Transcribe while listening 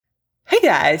Hey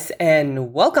guys,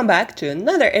 and welcome back to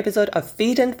another episode of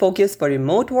Fit and Focus for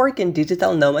Remote Work and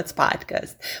Digital Nomads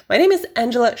podcast. My name is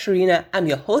Angela Sharina. I'm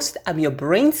your host, I'm your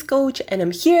brains coach, and I'm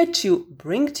here to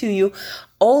bring to you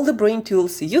all the brain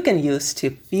tools you can use to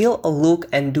feel, look,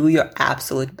 and do your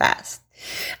absolute best.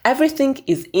 Everything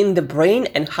is in the brain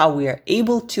and how we are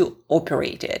able to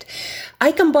operate it.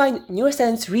 I combine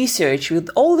neuroscience research with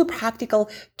all the practical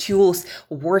tools,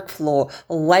 workflow,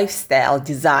 lifestyle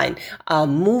design,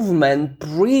 movement,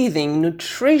 breathing,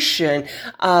 nutrition,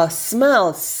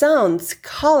 smells, sounds,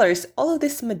 colors, all of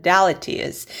these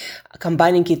modalities,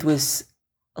 combining it with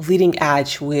leading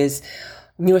edge, with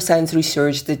neuroscience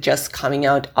research that's just coming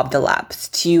out of the labs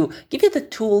to give you the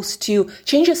tools to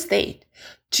change your state,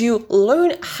 to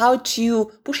learn how to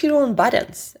push your own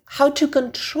buttons, how to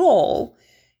control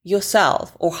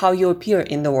yourself or how you appear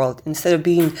in the world instead of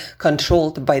being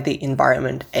controlled by the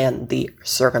environment and the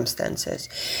circumstances.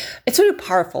 It's very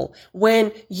powerful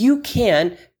when you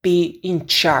can be in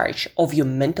charge of your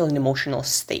mental and emotional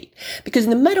state, because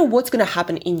no matter what's going to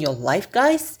happen in your life,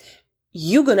 guys,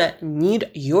 you're gonna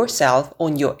need yourself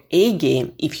on your A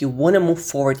game if you want to move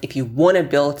forward, if you want to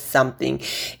build something,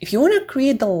 if you want to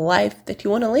create the life that you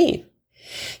want to live.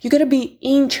 You gotta be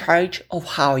in charge of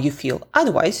how you feel.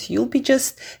 Otherwise, you'll be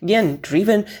just, again,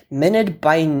 driven minute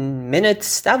by minute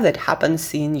stuff that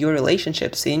happens in your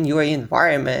relationships, in your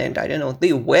environment,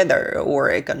 the weather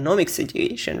or economic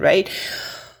situation, right?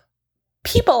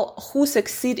 People who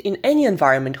succeed in any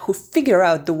environment, who figure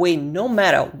out the way no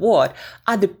matter what,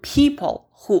 are the people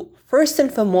who first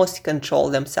and foremost control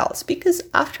themselves. Because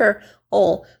after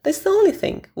all, that's the only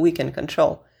thing we can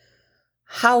control.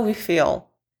 How we feel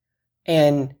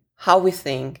and how we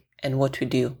think and what we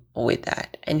do with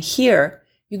that. And here,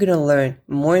 you're going to learn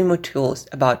more and more tools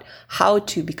about how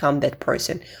to become that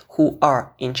person who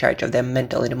are in charge of their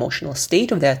mental and emotional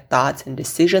state, of their thoughts and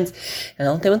decisions, and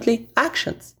ultimately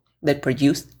actions that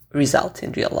produce results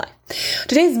in real life.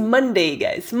 Today is Monday,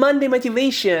 guys. Monday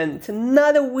motivation. It's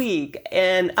another week.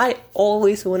 And I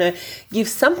always want to give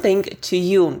something to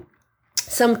you,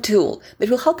 some tool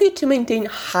that will help you to maintain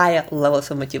higher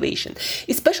levels of motivation,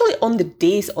 especially on the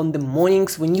days, on the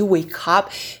mornings when you wake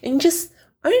up and just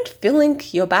aren't feeling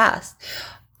your best.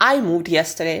 I moved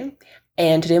yesterday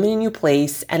and today I'm in a new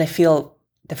place and I feel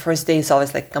the first day is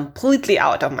always completely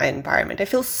out of my environment. I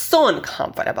feel so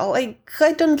uncomfortable. I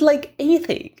don't like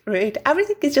anything, right?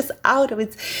 Everything is just out of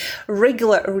its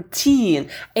regular routine.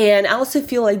 And I also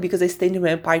feel because I stayed in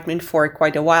my apartment for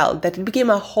quite a while, that it became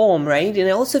a home, right? And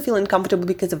I also feel uncomfortable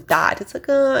because of that. It's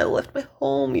I left my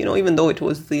home, even though it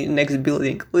was the next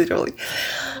building, literally.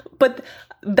 But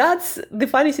that's the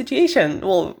funny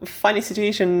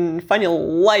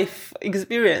life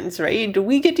experience, right?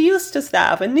 We get used to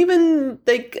stuff, and even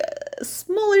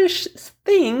smallish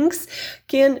things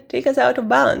can take us out of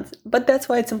balance. But that's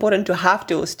why it's important to have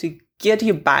tools to get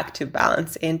you back to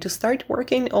balance and to start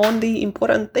working on the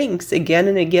important things again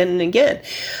and again and again,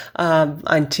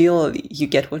 until you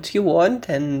get what you want,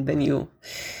 and then you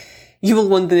will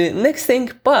want the next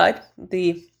thing. But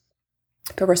the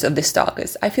purpose of this talk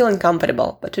is I feel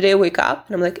uncomfortable, but today I wake up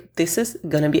and I'm this is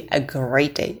going to be a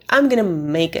great day. I'm going to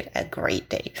make it a great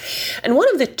day. And one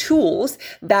of the tools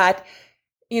that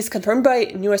is confirmed by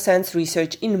neuroscience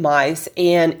research in mice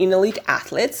and in elite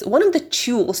athletes, one of the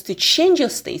tools to change your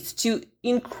states, to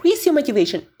increase your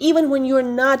motivation, even when you're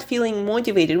not feeling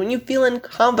motivated, when you feel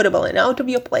uncomfortable and out of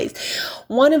your place,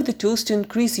 one of the tools to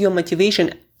increase your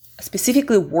motivation,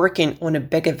 specifically working on a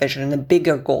bigger vision and a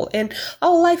bigger goal. And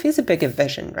our life is a bigger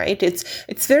vision, right?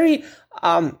 It's very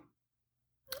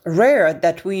rare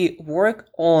that we work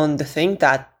on the thing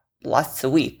that lasts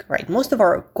a week, right? Most of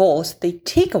our goals, they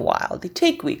take a while, they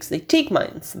take weeks, they take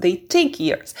months, they take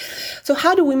years. So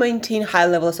how do we maintain high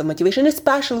levels of motivation,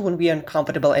 especially when we are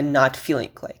uncomfortable and not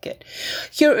feeling like it?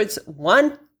 Here is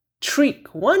one trick,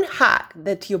 one hack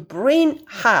that your brain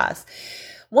has,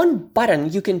 one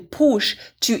button you can push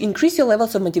to increase your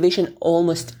levels of motivation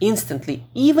almost instantly.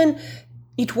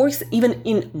 It works even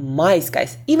in mice,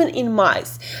 guys. Even in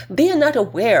mice. They are not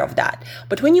aware of that.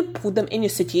 But when you put them in a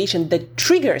situation that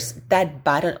triggers that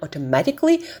button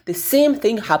automatically, the same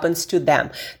thing happens to them.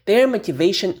 Their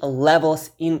motivation levels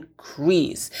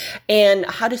increase. And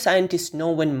how do scientists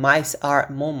know when mice are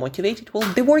more motivated?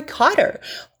 Well, they work harder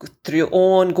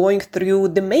going through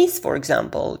the maze, for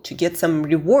example, to get some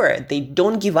reward. They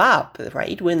don't give up,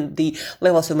 right? When the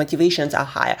levels of motivations are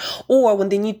higher, or when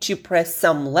they need to press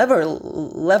some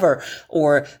lever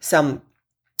or some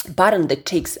button that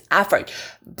takes effort.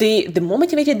 The more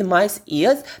motivated the mice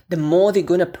is, the more they're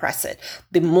going to press it,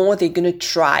 the more they're going to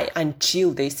try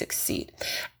until they succeed.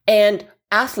 And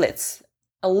athletes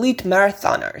elite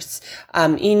marathoners,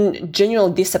 in general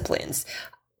disciplines,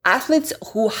 athletes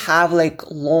who have like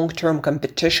long-term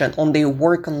competition on their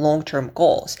work on long-term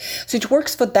goals. So it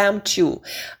works for them too.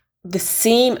 The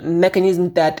same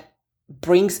mechanism that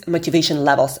brings motivation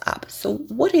levels up. So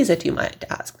what is it, you might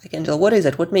ask? Like, Angela, what is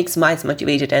it? What makes mice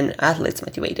motivated and athletes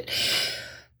motivated?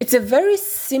 It's a very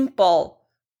simple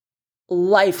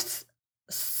life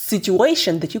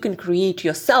situation that you can create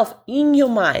yourself in your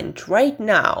mind right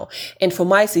now. And for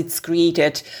mice, it's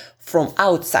created from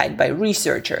outside by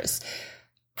researchers.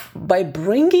 By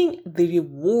bringing the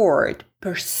reward,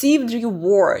 perceived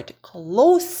reward,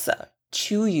 closer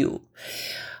to you,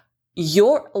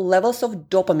 your levels of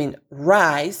dopamine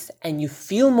rise and you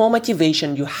feel more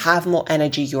motivation, you have more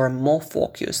energy, you're more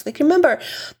focused. Like, remember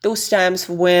those times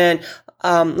when,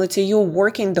 let's say you're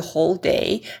working the whole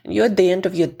day and you're at the end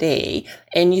of your day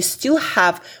and you still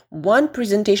have one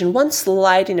presentation, one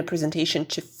slide in a presentation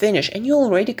to finish and you're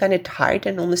already kind of tired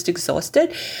and almost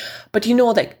exhausted. But you know,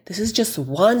 like, this is just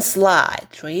one slide,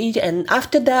 right? And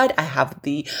after that, I have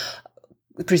the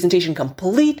presentation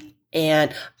complete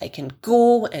and I can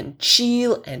go and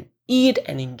chill and eat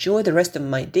and enjoy the rest of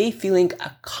my day feeling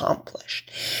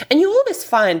accomplished. And you always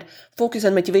find focus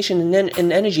and motivation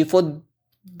and energy for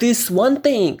this one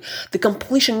thing. The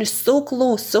completion is so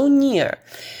close, so near.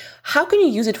 How can you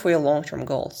use it for your long-term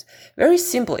goals? Very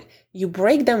simply, you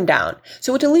break them down.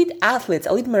 So what elite athletes,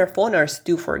 elite marathoners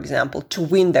do, for example, to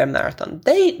win their marathon,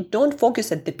 they don't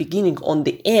focus at the beginning on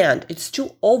the end. It's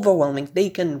too overwhelming. They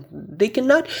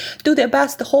cannot do their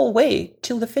best the whole way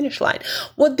till the finish line.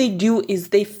 What they do is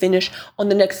they finish on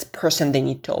the next person they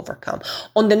need to overcome,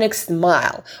 on the next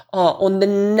mile, on the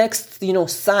next,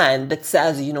 sign that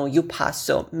says, you passed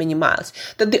so many miles.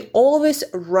 That they're always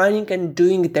running and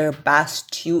doing their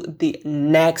best to the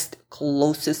next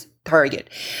closest target.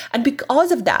 And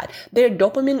because of that, their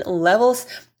dopamine levels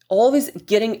always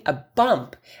getting a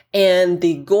bump and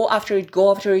they go after it.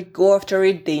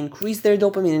 They increase their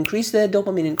dopamine,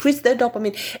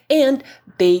 and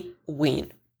they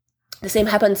win. The same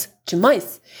happens to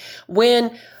mice.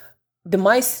 When the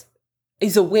mice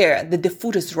is aware that the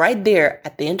food is right there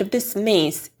at the end of this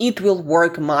maze, it will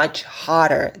work much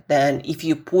harder than if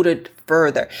you put it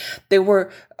further. There were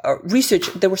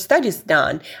studies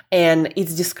done, and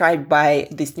it's described by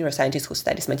this neuroscientist who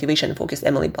studies motivation and focus,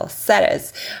 Emily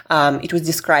Balcetis. It was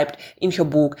described in her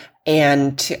book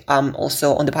and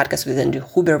also on the podcast with Andrew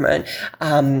Huberman.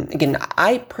 Again,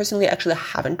 I personally actually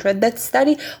haven't read that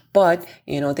study, but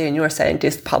they're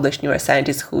published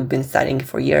neuroscientists who've been studying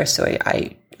for years, so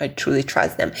I truly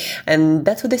trust them. And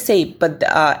that's what they say. But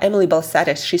Emily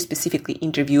Balcetis, she specifically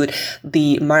interviewed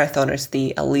the marathoners,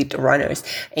 the elite runners,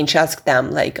 and she asked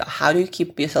them, like, how do you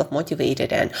keep yourself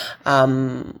motivated? And how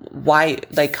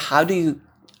do you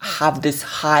have this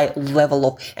high level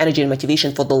of energy and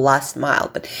motivation for the last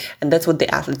mile? And that's what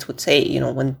the athletes would say,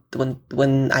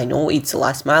 when I know it's the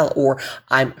last mile, or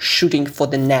I'm shooting for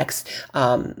the next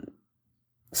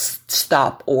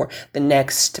stop or the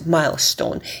next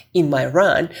milestone in my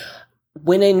run,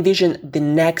 when I envision the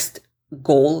next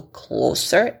goal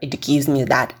closer, it gives me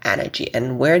that energy.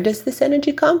 And where does this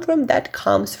energy come from? That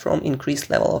comes from increased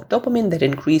level of dopamine that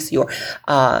increase your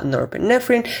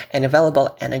norepinephrine and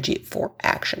available energy for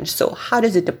action. So how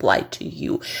does it apply to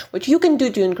you? What you can do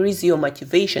to increase your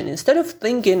motivation, instead of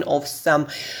thinking of some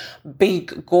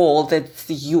big goal that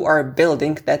you are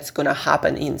building that's going to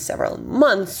happen in several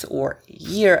months or a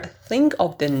year, think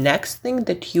of the next thing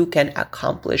that you can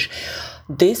accomplish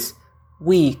this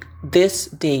week, this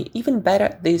day, even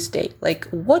better this day. Like,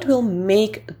 what will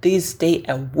make this day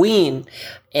a win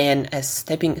and a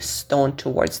stepping stone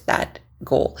towards that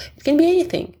goal? It can be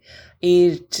anything.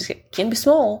 It can be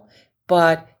small,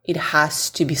 but it has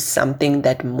to be something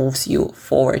that moves you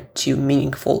forward to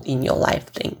meaningful in your life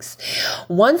things.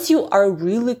 Once you are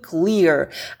really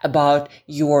clear about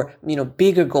your,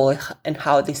 bigger goal and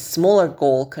how this smaller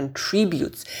goal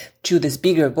contributes to this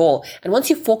bigger goal, and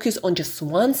once you focus on just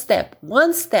one step,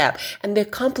 and the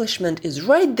accomplishment is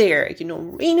right there,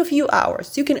 in a few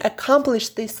hours, you can accomplish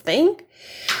this thing.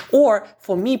 Or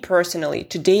for me personally,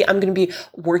 today I'm going to be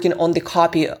working on the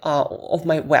copy of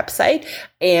my website,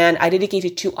 and I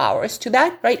dedicated 2 hours to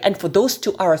that, right? And for those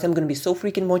 2 hours, I'm going to be so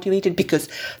freaking motivated because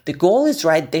the goal is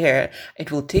right there.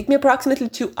 It will take me approximately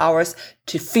 2 hours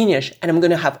to finish, and I'm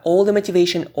going to have all the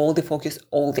motivation, all the focus,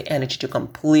 all the energy to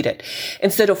complete it.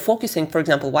 Instead of focusing, for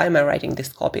example, why am I writing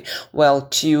this copy? Well,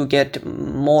 to get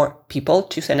more people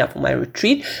to sign up for my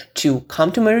retreat, to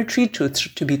come to my retreat,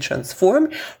 to be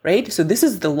transformed, right? So this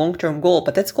is the long-term goal,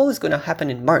 but that goal is going to happen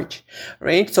in March,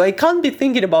 right? So I can't be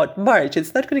thinking about March.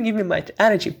 It's not going to give me much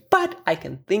energy, but I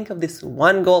can think of this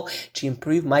one goal to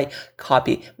improve my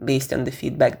copy based on the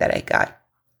feedback that I got.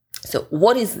 So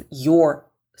what is your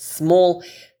small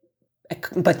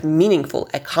but meaningful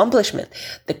accomplishment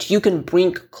that you can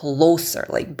bring closer?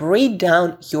 Like, break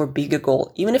down your bigger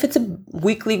goal. Even if it's a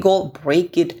weekly goal,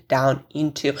 break it down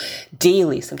into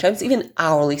daily, sometimes even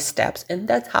hourly steps. And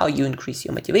that's how you increase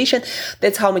your motivation.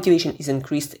 That's how motivation is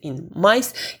increased in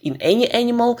mice, in any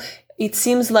animal. It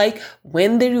seems like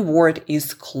when the reward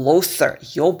is closer,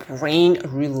 your brain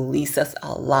releases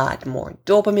a lot more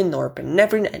dopamine,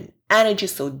 norepinephrine, and energy,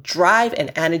 so drive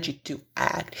and energy to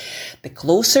act. The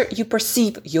closer you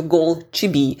perceive your goal to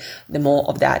be, the more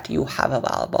of that you have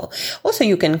available. Also,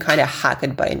 you can kind of hack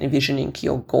it by envisioning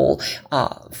your goal,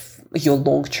 your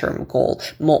long-term goal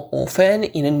more often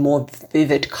in a more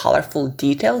vivid, colorful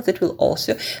details. That will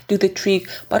also do the trick,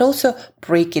 but also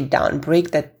break it down,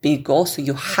 break that big goal so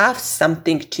you have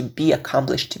something to be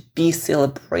accomplished, to be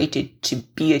celebrated, to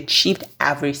be achieved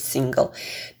every single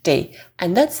day.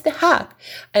 And that's the hack.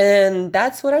 And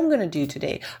that's what I'm going to do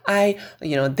today.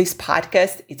 This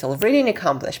podcast, it's already an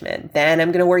accomplishment. Then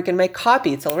I'm going to work on my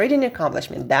copy. It's already an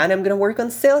accomplishment. Then I'm going to work on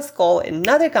sales goal,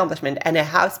 another accomplishment. And I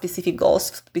have specific goals,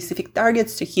 specific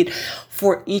targets to hit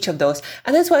for each of those.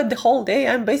 And that's why the whole day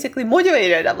I'm basically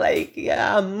motivated. I'm like,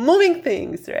 I'm moving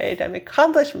things, right? I'm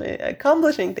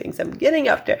accomplishing things. I'm getting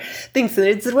after things. And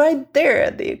it's right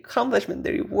there, the accomplishment,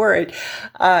 the reward,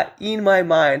 in my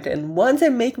mind. And once I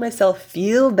make myself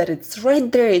feel that it's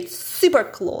right there, it's super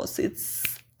close, it's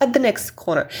at the next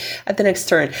corner, at the next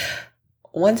turn.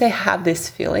 Once I have this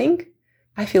feeling,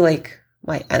 I feel like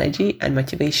my energy and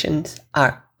motivations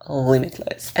are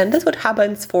limitless. And that's what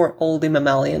happens for all the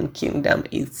mammalian kingdom,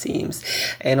 it seems.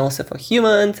 And also for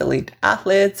humans, elite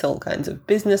athletes, all kinds of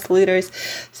business leaders.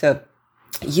 So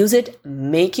use it,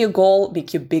 make your goal,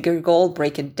 make your bigger goal,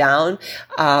 break it down,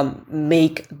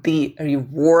 make the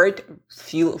reward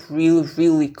feel really,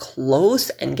 really close,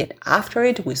 and get after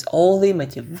it with all the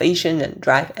motivation and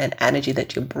drive and energy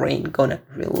that your brain gonna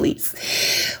release.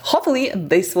 Hopefully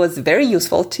this was very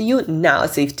useful to you. Now,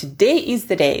 so if today is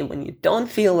the day when you don't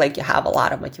feel like you have a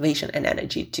lot of motivation and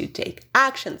energy to take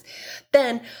actions,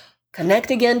 then connect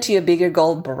again to your bigger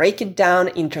goal, break it down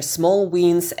into small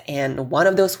wins, and one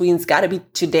of those wins gotta be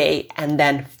today, and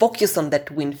then focus on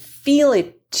that win, feel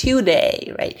it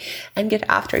today, right? And get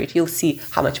after it. You'll see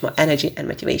how much more energy and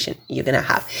motivation you're gonna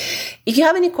have. If you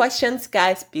have any questions,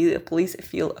 guys, please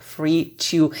feel free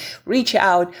to reach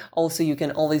out. Also, you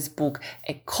can always book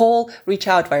a call, reach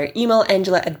out via email,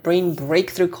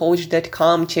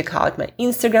 angela@brainbreakthroughcoach.com. Check out my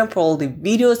Instagram for all the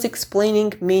videos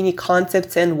explaining many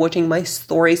concepts and watching my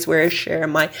stories where I share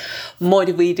my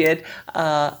motivated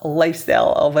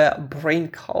lifestyle of a brain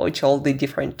coach, all the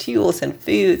different tools and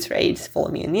foods, right?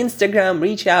 Follow me on Instagram,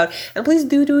 reach out, and please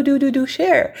do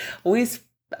share with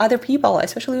other people,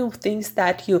 especially with things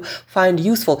that you find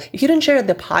useful. If you don't share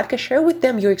the podcast, share with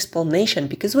them your explanation,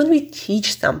 because when we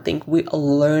teach something, we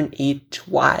learn it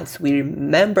twice. We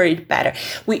remember it better.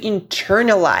 We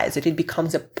internalize it. It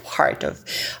becomes a part of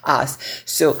us.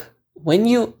 So when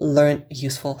you learn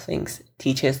useful things,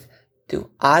 teach it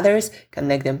to others,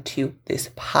 connect them to this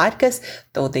podcast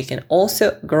so they can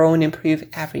also grow and improve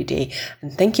every day.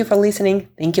 And thank you for listening.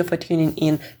 Thank you for tuning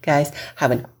in, guys.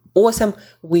 Have an awesome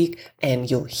week,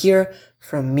 and you'll hear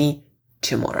from me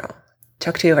tomorrow.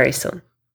 Talk to you very soon.